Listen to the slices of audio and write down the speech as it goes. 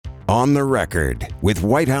On the Record with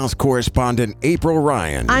White House correspondent April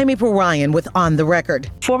Ryan. I'm April Ryan with On the Record.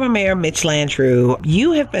 Former Mayor Mitch Landrieu,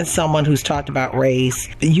 you have been someone who's talked about race.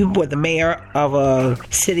 You were the mayor of a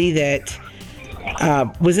city that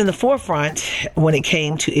was in the forefront when it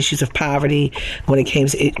came to issues of poverty, when it came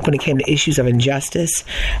to issues of injustice.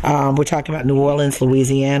 We're talking about New Orleans,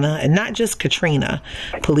 Louisiana, and not just Katrina.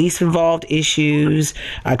 Police-involved issues,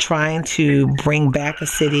 trying to bring back a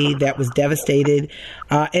city that was devastated,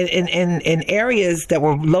 in areas that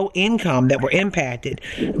were low income, that were impacted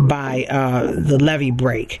by the levee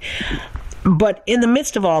break. But in the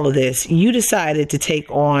midst of all of this, you decided to take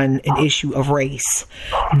on an issue of race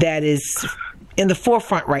that is in the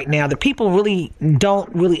forefront right now, that people really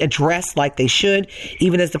don't address like they should,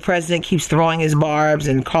 even as the president keeps throwing his barbs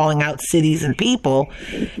and calling out cities and people.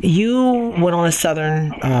 You went on a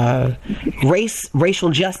Southern racial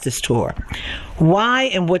justice tour. Why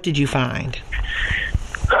and what did you find?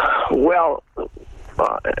 Well,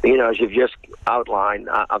 as you've just outlined,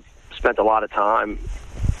 I've spent a lot of time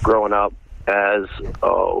growing up as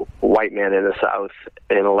a white man in the South,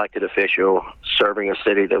 an elected official, serving a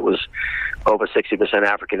city that was over 60%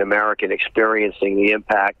 African American, experiencing the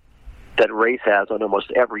impact that race has on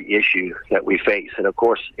almost every issue that we face. And of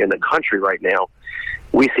course, in the country right now,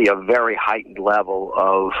 we see a very heightened level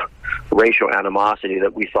of racial animosity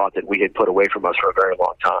that we thought that we had put away from us for a very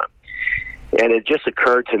long time. And it just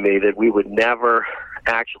occurred to me that we would never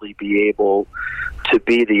actually be able to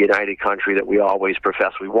be the united country that we always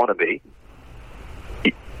profess we want to be.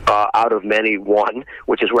 Out of many, one,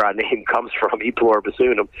 which is where our name comes from, e pluribus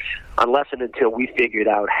unum, unless and until we figured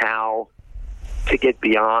out how to get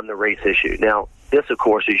beyond the race issue. Now, this, of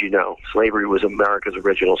course, as you know, slavery was America's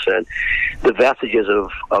original sin. The vestiges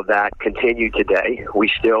of that continue today.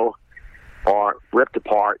 We still are ripped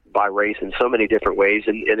apart by race in so many different ways,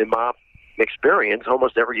 and in my experience,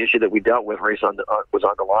 almost every issue that we dealt with, race was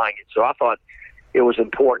underlying it. So I thought it was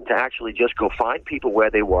important to actually just go find people where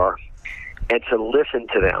they were and to listen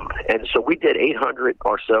to them. And so we did 800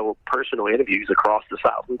 or so personal interviews across the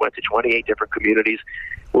South. We went to 28 different communities.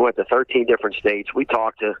 We went to 13 different states. We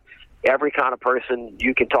talked to every kind of person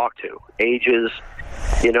you can talk to, ages,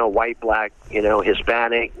 white, black,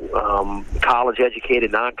 Hispanic, college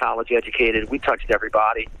educated, non-college educated. We touched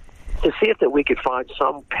everybody to see if that we could find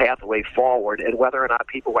some pathway forward, and whether or not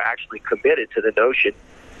people were actually committed to the notion,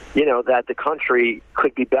 that the country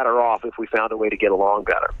could be better off if we found a way to get along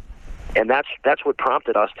better. And that's what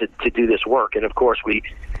prompted us to do this work. And of course, we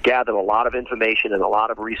gathered a lot of information and a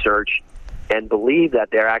lot of research, and believe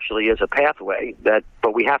that there actually is a pathway, but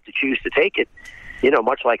we have to choose to take it,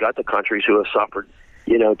 much like other countries who have suffered,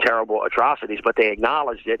 terrible atrocities, but they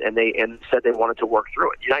acknowledged it and said they wanted to work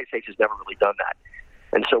through it. The United States has never really done that.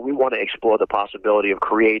 And so we want to explore the possibility of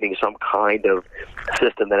creating some kind of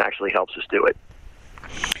system that actually helps us do it.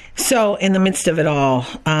 So in the midst of it all,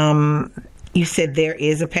 you said there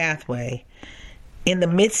is a pathway. In the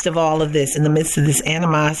midst of all of this, in the midst of this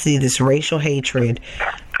animosity, this racial hatred,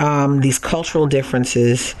 these cultural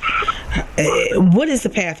differences, what is the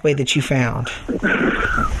pathway that you found?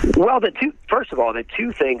 Well, first of all, the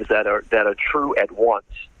two things that are true at once,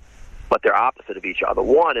 but they're opposite of each other.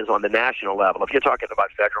 One is on the national level. If you're talking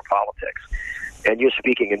about federal politics and you're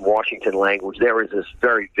speaking in Washington language, there is this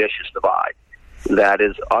very vicious divide that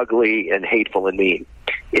is ugly and hateful and mean.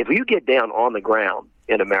 If you get down on the ground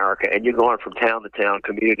in America and you're going from town to town,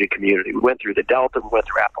 community to community, we went through the Delta, we went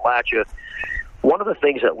through Appalachia. One of the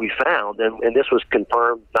things that we found, and this was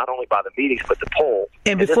confirmed not only by the meetings but the poll.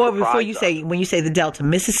 And before you say, when you say the Delta,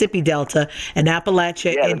 Mississippi Delta and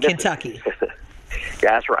Appalachia and Kentucky.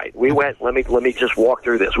 That's right. We went. Let me just walk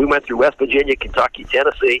through this. We went through West Virginia, Kentucky,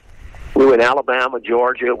 Tennessee. We were in Alabama,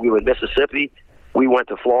 Georgia. We were in Mississippi. We went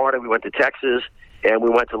to Florida. We went to Texas, and we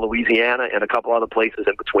went to Louisiana and a couple other places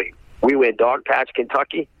in between. We were in Dogpatch,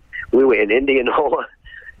 Kentucky. We were in Indianola,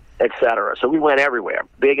 etc. So we went everywhere,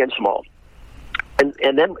 big and small.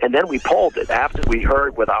 And then we polled it after we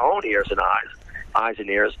heard with our own ears and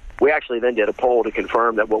ears. We actually then did a poll to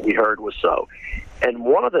confirm that what we heard was so. And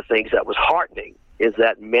one of the things that was heartening is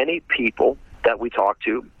that many people that we talked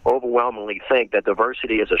to overwhelmingly think that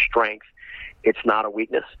diversity is a strength. It's not a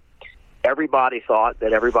weakness. Everybody thought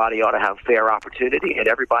that everybody ought to have fair opportunity, and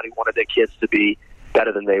everybody wanted their kids to be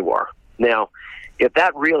better than they were. Now, if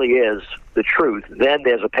that really is the truth, then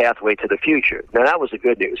there's a pathway to the future. Now, that was the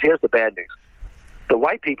good news. Here's the bad news. The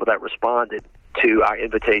white people that responded to our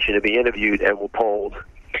invitation to be interviewed and were polled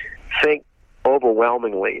think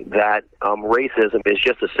overwhelmingly that racism is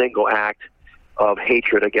just a single act of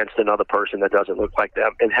hatred against another person that doesn't look like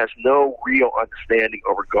them, and has no real understanding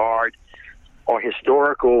or regard are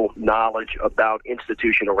historical knowledge about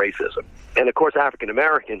institutional racism. And, of course, African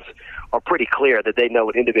Americans are pretty clear that they know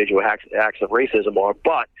what individual acts of racism are,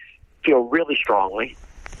 but feel really strongly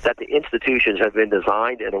that the institutions have been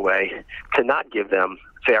designed in a way to not give them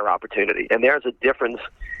fair opportunity. And there's a difference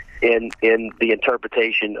in the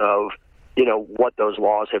interpretation of, what those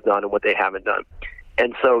laws have done and what they haven't done.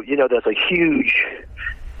 And so, there's a huge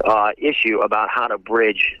issue about how to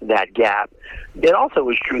bridge that gap. It also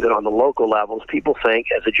is true that on the local levels, people think,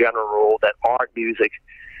 as a general rule, that art, music,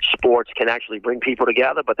 sports can actually bring people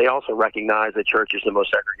together, but they also recognize that church is the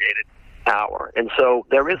most segregated hour. And so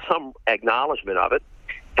there is some acknowledgement of it.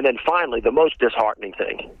 And then finally, the most disheartening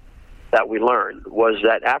thing that we learned was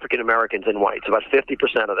that African Americans and whites, about 50%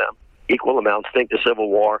 of them, equal amounts, think the Civil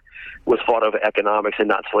War was fought over economics and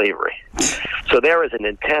not slavery. So there is an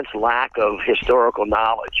intense lack of historical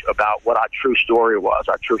knowledge about what our true story was,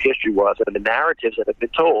 our true history was, and the narratives that have been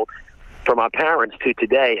told from our parents to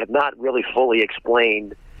today have not really fully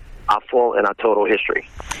explained our full and our total history.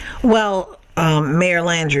 Well, Mayor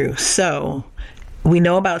Landrieu, so we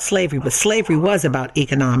know about slavery, but slavery was about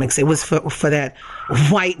economics. It was for that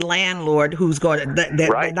white landlord who's going to,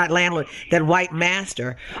 right. Not landlord, that white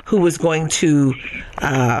master who was going to,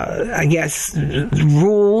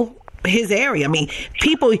 rule his area. I mean,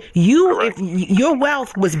 people, if your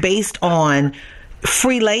wealth was based on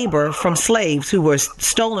free labor from slaves who were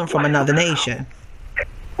stolen from another nation.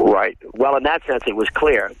 Right. Well, in that sense, it was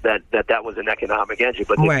clear that was an economic engine,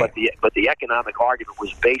 but the economic argument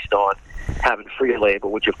was based on having free labor,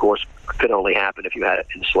 which of course could only happen if you had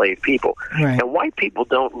enslaved people. Right. And white people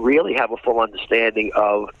don't really have a full understanding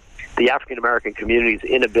of the African American community's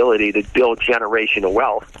inability to build generational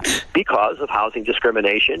wealth because of housing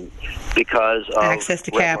discrimination, because of access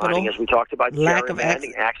to capital, as we talked about, lack of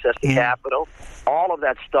access to capital, all of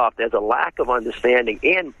that stuff. There's a lack of understanding,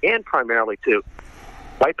 and primarily too,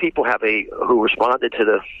 white people who responded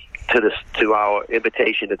to our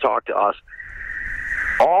invitation to talk to us,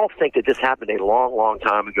 all think that this happened a long, long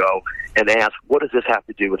time ago, and ask, what does this have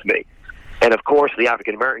to do with me? And of course, the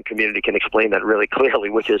African American community can explain that really clearly,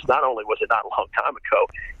 which is not only was it not a long time ago,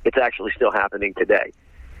 it's actually still happening today.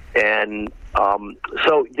 And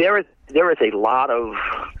so there is a lot of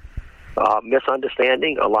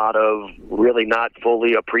misunderstanding, a lot of really not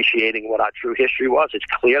fully appreciating what our true history was. It's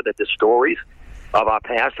clear that the stories of our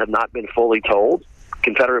past have not been fully told.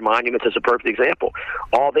 Confederate monuments is a perfect example.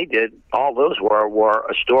 All those were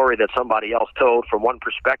a story that somebody else told from one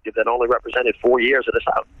perspective that only represented 4 years of the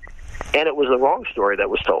South. And it was the wrong story that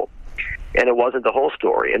was told. And it wasn't the whole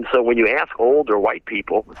story. And so when you ask older white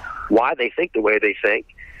people why they think the way they think,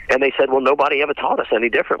 and they said, well, nobody ever taught us any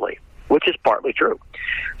differently, which is partly true.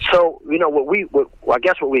 So, I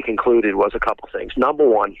guess what we concluded was a couple things. Number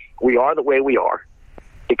one, we are the way we are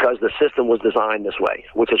because the system was designed this way,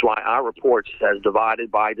 which is why our report says divided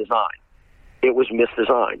by design. It was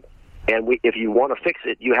misdesigned. And if you want to fix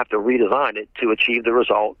it, you have to redesign it to achieve the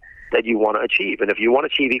result that you want to achieve. And if you want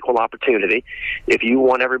to achieve equal opportunity, if you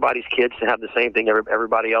want everybody's kids to have the same thing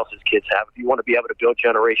everybody else's kids have, if you want to be able to build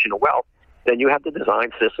generational wealth, then you have to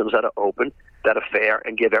design systems that are open, that are fair,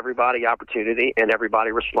 and give everybody opportunity and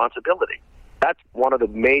everybody responsibility. That's one of the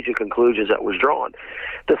major conclusions that was drawn.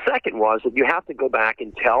 The second was that you have to go back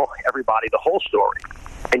and tell everybody the whole story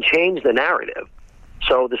and change the narrative.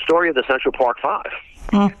 So the story of the Central Park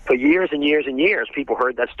Five, for years and years and years, people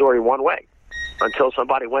heard that story one way until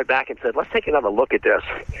somebody went back and said, let's take another look at this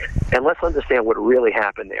and let's understand what really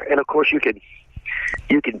happened there. And of course, you could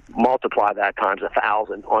multiply that times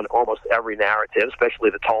 1,000 on almost every narrative,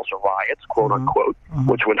 especially the Tulsa riots, quote unquote,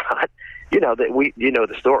 which were not,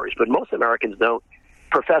 the stories. But most Americans don't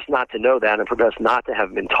profess not to know that and profess not to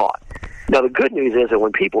have been taught. Now, the good news is that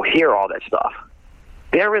when people hear all that stuff,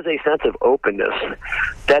 there is a sense of openness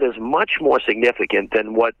that is much more significant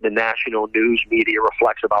than what the national news media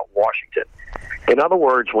reflects about Washington. In other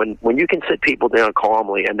words, when you can sit people down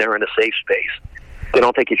calmly and they're in a safe space, they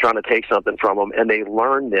don't think you're trying to take something from them, and they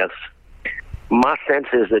learn this, my sense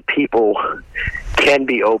is that people can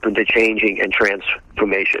be open to changing and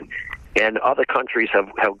transformation. And other countries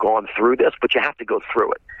have gone through this, but you have to go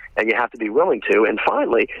through it, and you have to be willing to. And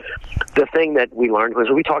finally, the thing that we learned was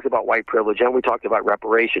we talked about white privilege and we talked about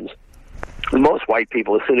reparations. Most white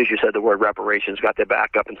people, as soon as you said the word reparations, got their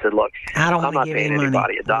back up and said, look, I'm not paying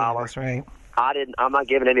anybody a dollar. Yeah, that's right. I'm not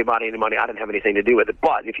giving anybody any money. I didn't have anything to do with it.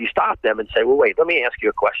 But if you stop them and say, well, wait, let me ask you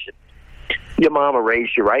a question. Your mama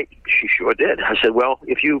raised you, right? She sure did. I said, well,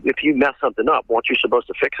 if you mess something up, weren't you supposed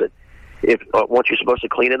to fix it? Weren't you supposed to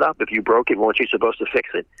clean it up? If you broke it, weren't you supposed to fix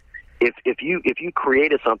it? If you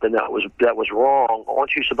created something that was wrong,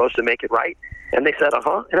 aren't you supposed to make it right? And they said, And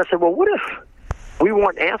I said, well, what we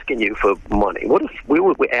weren't asking you for money. What if we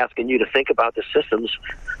were asking you to think about the systems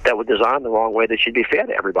that were designed the wrong way that should be fair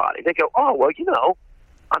to everybody? They go, oh, well,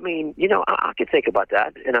 I could think about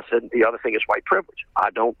that. And I said, the other thing is white privilege.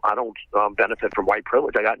 I don't benefit from white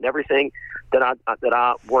privilege. I got everything that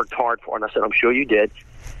I worked hard for. And I said, I'm sure you did.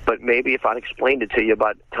 But maybe if I'd explained it to you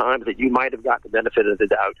about times that you might have got the benefit of the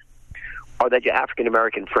doubt, or that your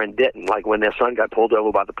African-American friend didn't, like when their son got pulled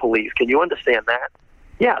over by the police. Can you understand that?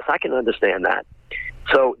 Yes, I can understand that.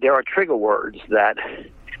 So there are trigger words that,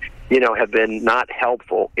 have been not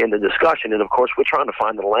helpful in the discussion. And, of course, we're trying to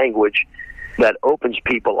find the language that opens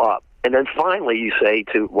people up. And then finally you say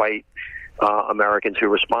to white Americans who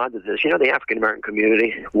respond to this, the African-American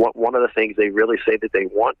community, one of the things they really say that they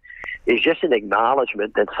want is just an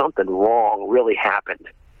acknowledgement that something wrong really happened.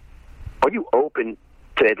 Are you open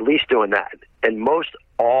to at least doing that? And most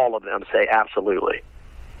all of them say absolutely.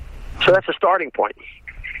 So that's a starting point.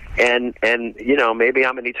 And maybe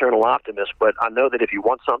I'm an eternal optimist, but I know that if you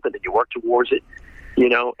want something and you work towards it,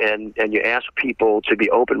 and you ask people to be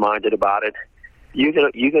open-minded about it, you're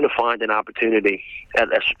gonna find an opportunity,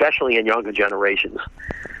 especially in younger generations,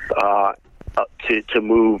 to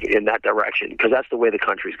move in that direction, because that's the way the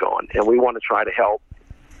country's going, and we want to try to help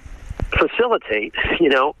facilitate,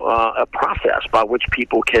 a process by which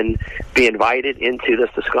people can be invited into this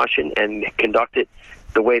discussion and conduct it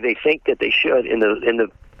the way they think that they should in the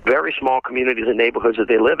very small communities and neighborhoods that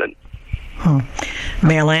they live in.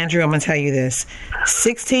 Mayor Landrieu, I'm going to tell you this.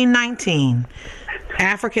 1619,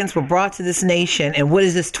 Africans were brought to this nation, and what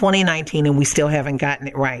is this, 2019, and we still haven't gotten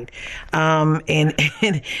it right.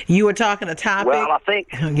 And you were talking a topic. Well, I think...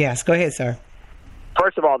 Yes, go ahead, sir.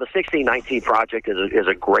 First of all, the 1619 project is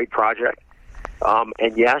a great project.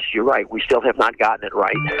 And yes, you're right, we still have not gotten it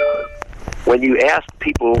right. When you ask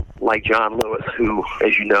people like John Lewis, who,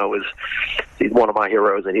 as you know, he's one of my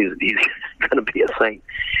heroes, and he's going to be a saint,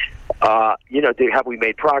 have we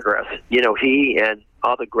made progress? He and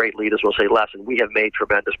other great leaders will say, listen, we have made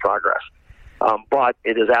tremendous progress. But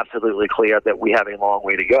it is absolutely clear that we have a long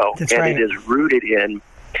way to go. That's and right. It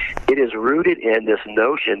is rooted in this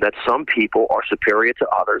notion that some people are superior to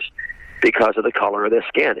others because of the color of their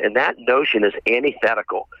skin. And that notion is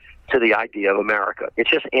antithetical to the idea of America. It's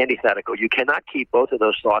just antithetical. You cannot keep both of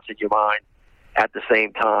those thoughts in your mind at the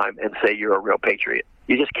same time and say you're a real patriot.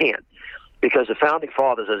 You just can't. Because the Founding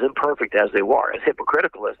Fathers, as imperfect as they were, as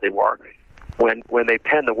hypocritical as they were, when they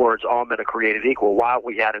penned the words, all men are created equal, while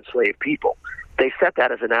we had enslaved people, they set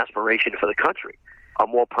that as an aspiration for the country, a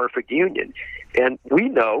more perfect union. And we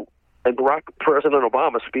know, and President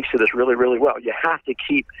Obama speaks to this really, really well, you have to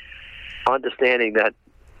keep understanding that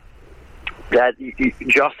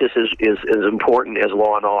justice is as important as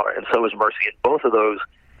law and order, and so is mercy. And both of those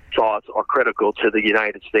thoughts are critical to the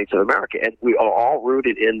United States of America. And we are all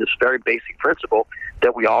rooted in this very basic principle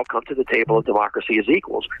that we all come to the table of democracy as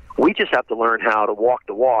equals. We just have to learn how to walk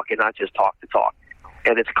the walk and not just talk the talk.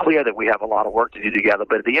 And it's clear that we have a lot of work to do together.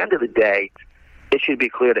 But at the end of the day, it should be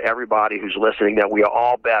clear to everybody who's listening that we are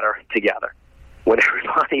all better together. When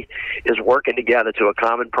everybody is working together to a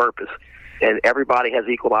common purpose and everybody has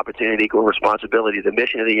equal opportunity, equal responsibility, the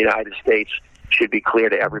mission of the United States should be clear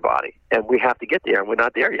to everybody. And we have to get there, and we're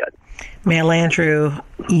not there yet. Mayor Landrieu,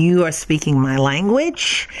 you are speaking my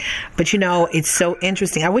language, but it's so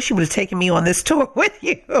interesting. I wish you would have taken me on this tour with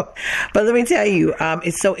you. But let me tell you,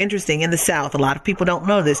 it's so interesting. In the South, a lot of people don't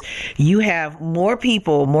know this. You have more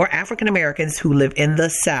people, more African Americans who live in the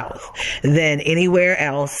South than anywhere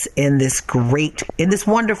else in this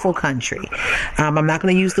wonderful country. I'm not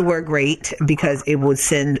going to use the word great because it would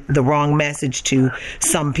send the wrong message to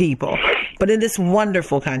some people. But in this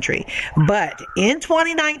wonderful country. But in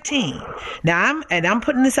 2019, now I'm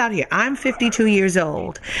putting this out here. I'm 52 years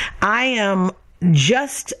old. I'm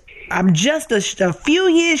just a few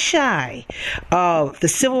years shy of the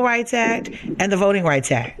Civil Rights Act and the Voting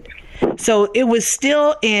Rights Act. So it was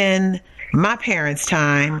still in my parents'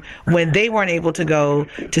 time when they weren't able to go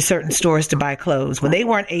to certain stores to buy clothes, when they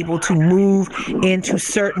weren't able to move into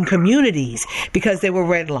certain communities because they were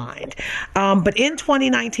redlined. But in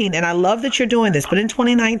 2019, and I love that you're doing this, but in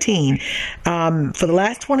 2019, for the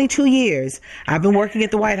last 22 years, I've been working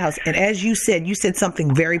at the White House. And as you said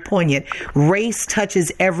something very poignant. Race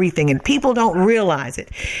touches everything, and people don't realize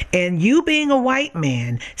it. And you being a white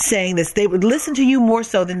man saying this, they would listen to you more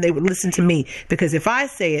so than they would listen to me. Because if I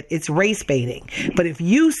say it, it's race baiting. But if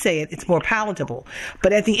you say it, it's more palatable.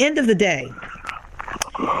 But at the end of the day,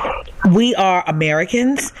 we are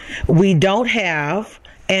Americans. We don't have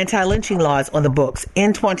anti-lynching laws on the books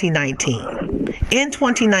in 2019. In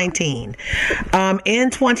 2019,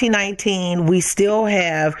 we still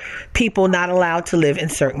have people not allowed to live in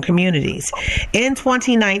certain communities. In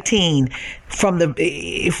 2019,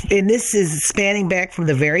 and this is spanning back from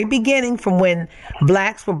the very beginning, from when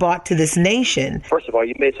blacks were brought to this nation. First of all,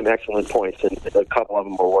 you made some excellent points, and a couple of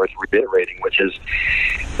them were worth reiterating, which is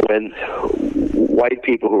when white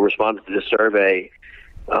people who responded to the survey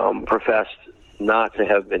professed not to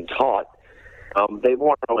have been taught. They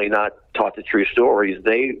weren't only not taught the true stories,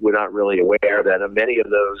 they were not really aware that many of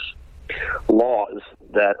those laws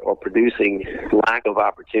that are producing lack of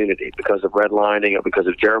opportunity because of redlining or because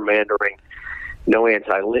of gerrymandering, no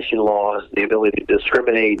anti-lynching laws, the ability to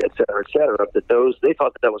discriminate, et cetera, that those, they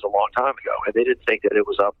thought that was a long time ago, and they didn't think that it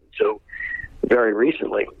was up until very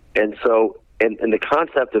recently. And so, and the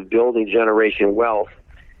concept of building generation wealth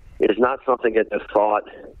is not something that they've thought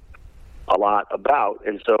a lot about.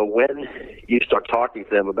 And so when you start talking to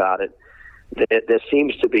them about it, there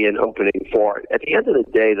seems to be an opening for it. At the end of the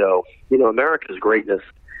day, though, America's greatness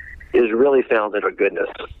is really founded on goodness.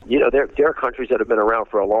 There are countries that have been around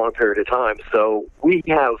for a long period of time, so we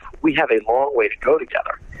have a long way to go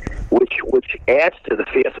together, which adds to the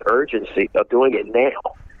fierce urgency of doing it now.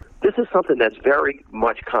 This is something that's very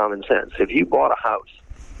much common sense. If you bought a house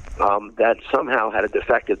that somehow had a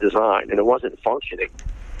defective design and it wasn't functioning,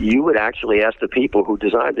 you would actually ask the people who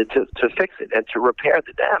designed it to fix it and to repair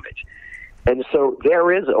the damage. And so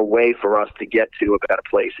there is a way for us to get to a better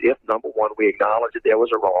place if, number one, we acknowledge that there was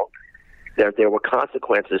a wrong, that there were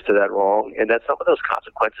consequences to that wrong, and that some of those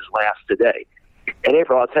consequences last today. And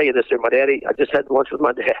April, I'll tell you this, my daddy, I just had lunch with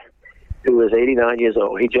my dad, who is 89 years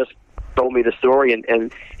old. He just told me the story,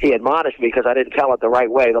 and he admonished me because I didn't tell it the right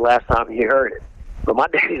way the last time he heard it. But my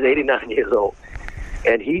daddy's 89 years old,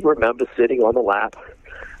 and he remembers sitting on the lap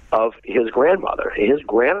of his grandmother. His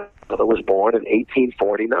grandmother was born in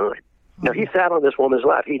 1849. Now, he sat on this woman's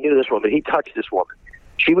lap. He knew this woman. He touched this woman.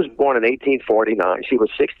 She was born in 1849. She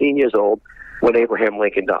was 16 years old when Abraham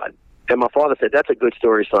Lincoln died. And my father said, that's a good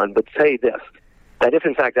story, son, but say this, that if,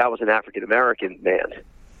 in fact, I was an African-American man,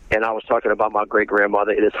 and I was talking about my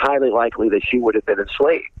great-grandmother, it is highly likely that she would have been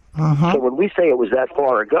enslaved. So when we say it was that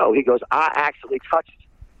far ago, he goes, I actually touched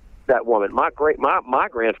that woman. My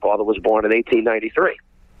grandfather was born in 1893.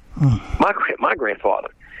 My grandfather.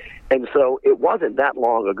 And so it wasn't that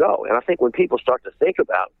long ago. And I think when people start to think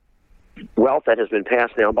about wealth that has been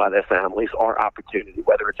passed down by their families or opportunity,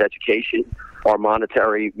 whether it's education or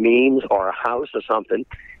monetary means or a house or something,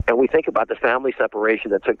 and we think about the family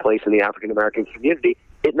separation that took place in the African-American community,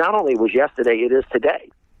 it not only was yesterday, it is today.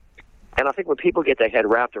 And I think when people get their head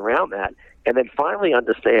wrapped around that and then finally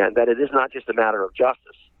understand that it is not just a matter of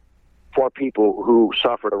justice for people who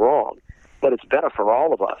suffered a wrong, but it's better for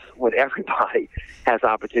all of us when everybody has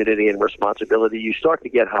opportunity and responsibility, you start to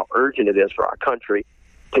get how urgent it is for our country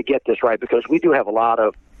to get this right, because we do have a lot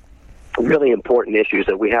of really important issues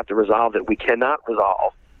that we have to resolve that we cannot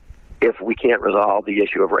resolve if we can't resolve the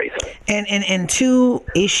issue of race. And two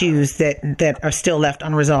issues that are still left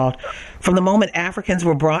unresolved. From the moment Africans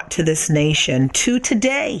were brought to this nation to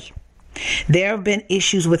today, there have been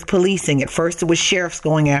issues with policing. At first, it was sheriffs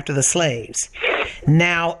going after the slaves.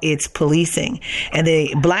 Now it's policing. And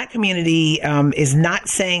the black community is not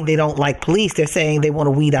saying they don't like police. They're saying they want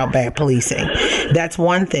to weed out bad policing. That's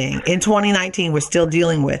one thing. In 2019, we're still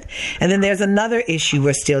dealing with. And then there's another issue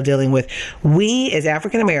we're still dealing with. We, as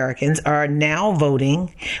African Americans, are now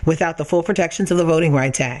voting without the full protections of the Voting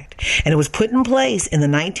Rights Act. And it was put in place in the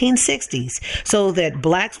 1960s so that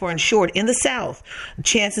blacks were ensured in the South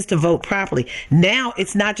chances to vote properly. Now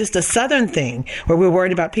it's not just a Southern thing where we're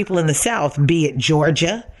worried about people in the South, be it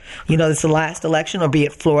Georgia, it's the last election, or be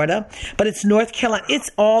it Florida, but it's North Carolina. It's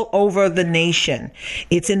all over the nation.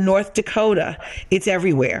 It's in North Dakota. It's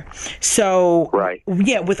everywhere. So, right.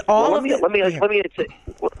 Yeah, with all of it. Let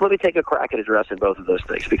me take a crack at addressing both of those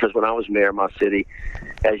things, because when I was mayor of my city,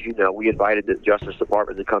 as you know, we invited the Justice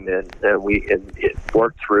Department to come in, and it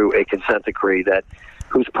worked through a consent decree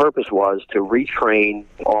whose purpose was to retrain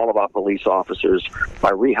all of our police officers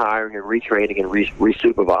by rehiring and retraining and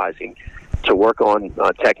resupervising to work on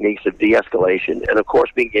techniques of de-escalation, and of course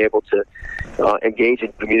being able to engage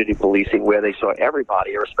in community policing where they saw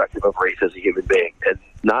everybody, irrespective of race, as a human being, and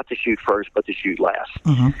not to shoot first but to shoot last.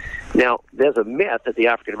 Now, there's a myth that the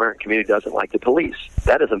African American community doesn't like the police.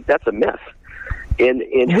 That's a myth.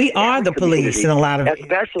 We are the police in a lot of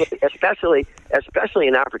especially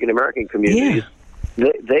in African American communities. Yeah.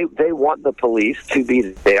 They want the police to be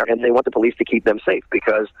there, and they want the police to keep them safe,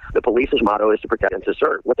 because the police's motto is to protect and to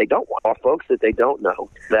serve. What they don't want are folks that they don't know,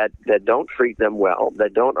 that don't treat them well,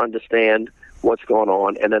 that don't understand what's going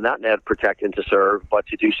on, and they're not there to protect and to serve, but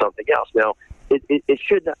to do something else. Now, it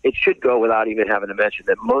should go without even having to mention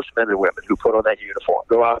that most men and women who put on that uniform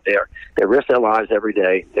go out there, they risk their lives every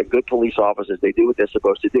day, they're good police officers, they do what they're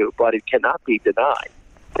supposed to do, but it cannot be denied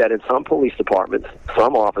that in some police departments,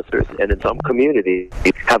 some officers, and in some communities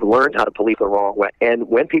have learned how to police the wrong way. And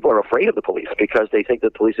when people are afraid of the police because they think the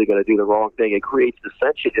police are going to do the wrong thing, it creates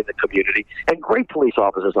dissension in the community. And great police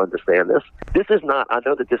officers understand this. This is not, I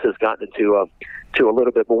know that this has gotten to a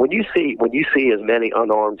little bit, but when you see as many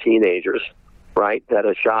unarmed teenagers, right, that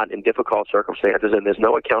are shot in difficult circumstances, and there's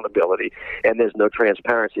no accountability and there's no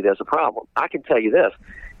transparency, there's a problem. I can tell you this.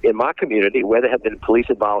 In my community, where there have been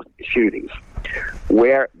police-involved shootings,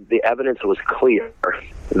 where the evidence was clear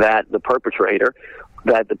that the perpetrator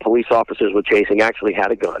that the police officers were chasing actually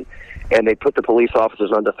had a gun, and they put the police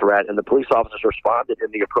officers under threat, and the police officers responded in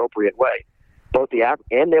the appropriate way,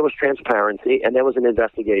 and there was transparency, and there was an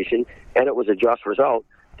investigation, and it was a just result,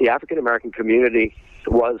 the African-American community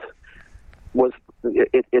was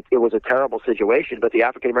a terrible situation, but the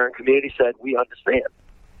African-American community said, we understand.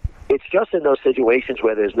 It's just in those situations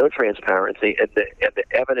where there's no transparency and the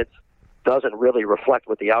evidence doesn't really reflect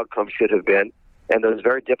what the outcome should have been, and those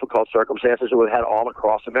very difficult circumstances that we've had all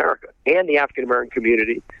across America. And the African-American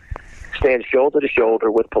community stands shoulder to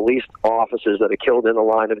shoulder with police officers that are killed in the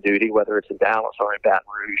line of duty, whether it's in Dallas or in Baton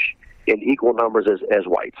Rouge, in equal numbers as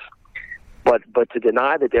whites. But to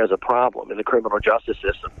deny that there's a problem in the criminal justice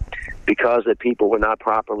system because that people were not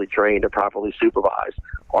properly trained or properly supervised,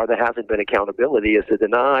 or there hasn't been accountability, is to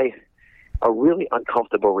deny a really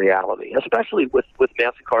uncomfortable reality, especially with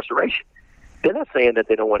mass incarceration. They're not saying that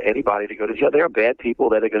they don't want anybody to go to jail. There are bad people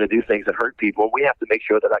that are going to do things that hurt people, and we have to make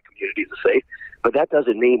sure that our communities are safe. But that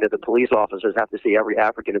doesn't mean that the police officers have to see every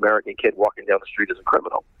African-American kid walking down the street as a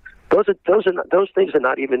criminal. Those things are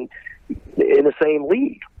not even in the same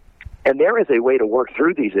league. And there is a way to work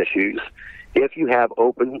through these issues if you have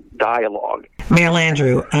open dialogue. Mayor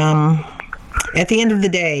Landrieu, at the end of the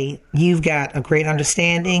day, you've got a great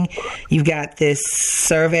understanding. You've got this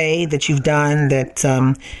survey that you've done that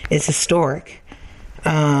is historic,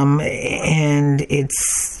 and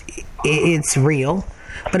it's real.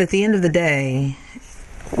 But at the end of the day,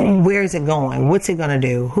 where is it going? What's it going to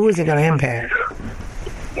do? Who is it going to impact?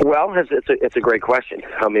 Well, it's a great question.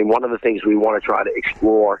 I mean, one of the things we want to try to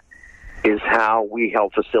explore is how we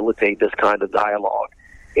help facilitate this kind of dialogue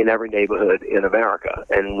in every neighborhood in America.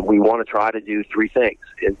 And we want to try to do three things.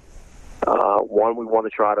 One, we want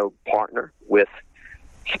to try to partner with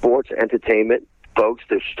sports, entertainment folks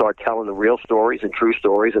to start telling the real stories and true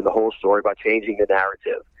stories and the whole story by changing the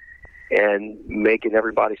narrative and making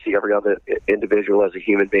everybody see every other individual as a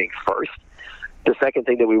human being first. The second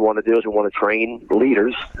thing that we want to do is we want to train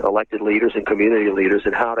leaders, elected leaders and community leaders,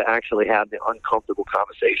 in how to actually have the uncomfortable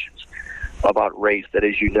conversations about race that,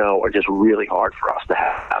 as you know, are just really hard for us to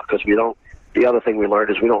have, because the other thing we learned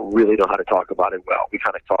is we don't really know how to talk about it well. We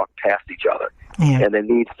kind of talk past each other. Yeah. And there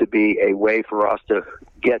needs to be a way for us to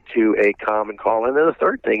get to a common call. And then the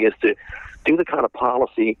third thing is to do the kind of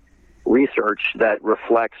policy research that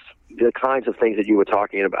reflects the kinds of things that you were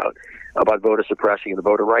talking about voter suppression, the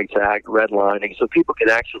Voter Rights Act, redlining, so people can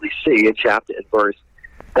actually see in chapter and verse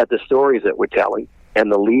that the stories that we're telling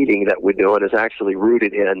and the leading that we're doing is actually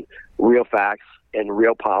rooted in real facts and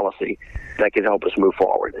real policy that can help us move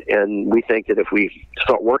forward. And we think that if we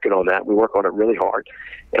start working on that, we work on it really hard,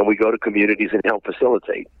 and we go to communities and help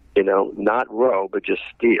facilitate, not row, but just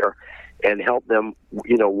steer, and help them,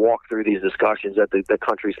 walk through these discussions, that the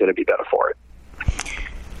country's going to be better for it.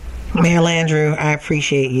 Mayor Landrieu, I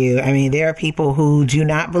appreciate you. I mean, there are people who do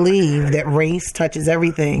not believe that race touches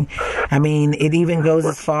everything. I mean, it even goes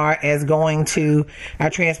as far as going to our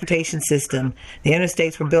transportation system. The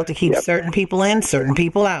interstates were built to keep certain people in, certain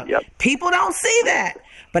people out. Yep. People don't see that.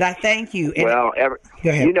 But I thank you. And well, go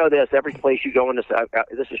ahead. You know this. Every place you go in the South,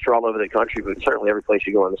 this is true all over the country, but certainly every place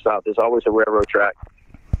you go in the South, there's always a railroad track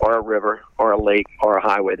or a river or a lake or a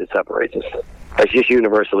highway that separates us. That's just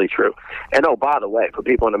universally true. And by the way, for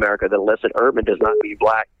people in America that listen, urban does not mean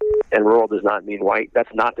black and rural does not mean white. That's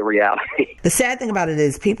not the reality. The sad thing about it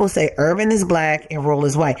is people say urban is black and rural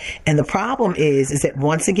is white. And the problem is that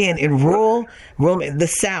once again, in rural, the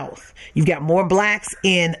South, you've got more blacks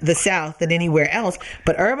in the South than anywhere else.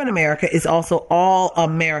 But urban America is also all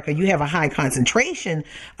America. You have a high concentration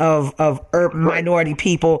of urban minority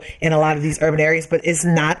people in a lot of these urban areas, but it's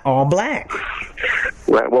not all black.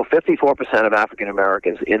 Right. Well, 54% of African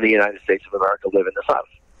Americans in the United States of America live in the South.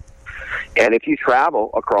 And if you travel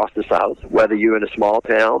across the South, whether you're in a small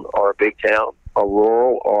town or a big town, a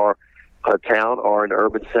rural or a town or an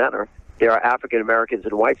urban center, there are African Americans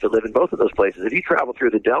and whites that live in both of those places. If you travel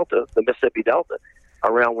through the Delta, the Mississippi Delta,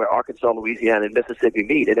 around where Arkansas, Louisiana, and Mississippi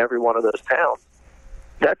meet, in every one of those towns,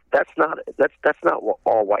 that's not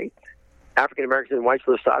all white. African Americans and whites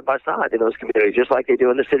live side by side in those communities, just like they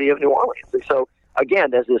do in the city of New Orleans. And so,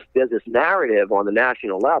 again, there's this narrative on the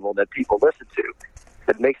national level that people listen to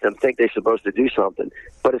that makes them think they're supposed to do something,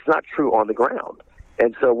 but it's not true on the ground.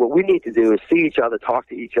 And so what we need to do is see each other, talk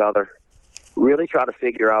to each other, really try to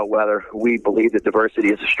figure out whether we believe that diversity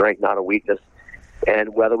is a strength, not a weakness,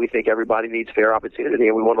 and whether we think everybody needs fair opportunity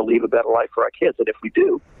and we want to leave a better life for our kids. And if we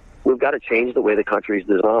do, we've got to change the way the country is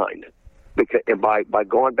designed, and by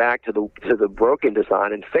going back to the broken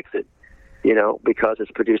design and fix it, because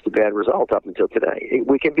it's produced a bad result up until today.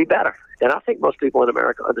 We can be better. And I think most people in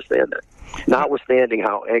America understand that, notwithstanding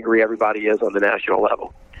how angry everybody is on the national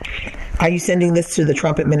level. Are you sending this to the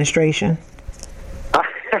Trump administration?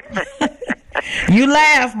 You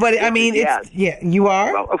laugh, but I mean, you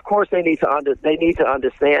are. Well, of course they need to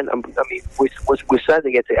understand. I mean, we're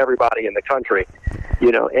sending it to everybody in the country.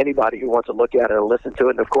 Anybody who wants to look at it and listen to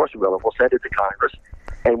it, and of course we will. And we'll send it to Congress,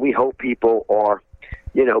 and we hope people are,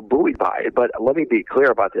 buoyed by it. But let me be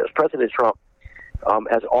clear about this: President Trump,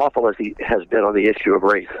 as awful as he has been on the issue of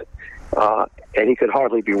race, and he could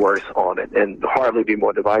hardly be worse on it, and hardly be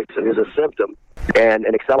more divisive, is a symptom and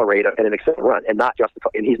an accelerator and an accelerant, and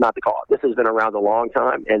and he's not the cause. This has been around a long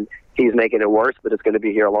time, and he's making it worse, but it's going to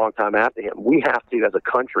be here a long time after him. We have to, as a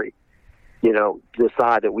country,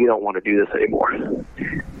 decide that we don't want to do this anymore,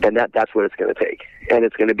 and that's what it's going to take. And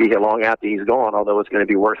it's going to be here long after he's gone, although it's going to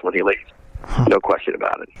be worse when he leaves. No question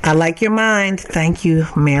about it. I like your mind. Thank you,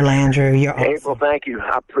 Mayor Landrieu. You're awesome. April, thank you.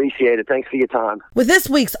 I appreciate it. Thanks for your time. With this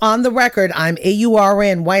week's On the Record, I'm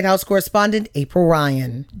AURN White House correspondent April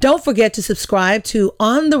Ryan. Don't forget to subscribe to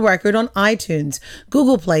On the Record on iTunes,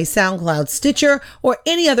 Google Play, SoundCloud, Stitcher, or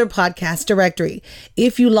any other podcast directory.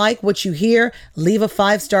 If you like what you hear, leave a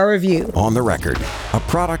 5-star review. On the Record, a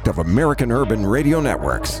product of American Urban Radio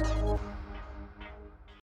Networks.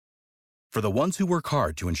 For the ones who work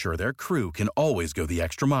hard to ensure their crew can always go the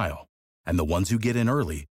extra mile, and the ones who get in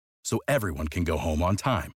early so everyone can go home on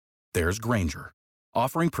time, there's Grainger,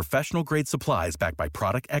 offering professional-grade supplies backed by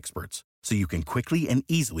product experts so you can quickly and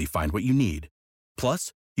easily find what you need.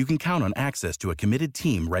 Plus, you can count on access to a committed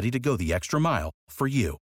team ready to go the extra mile for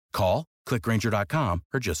you. Call, click Grainger.com,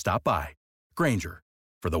 or just stop by. Grainger,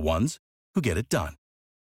 for the ones who get it done.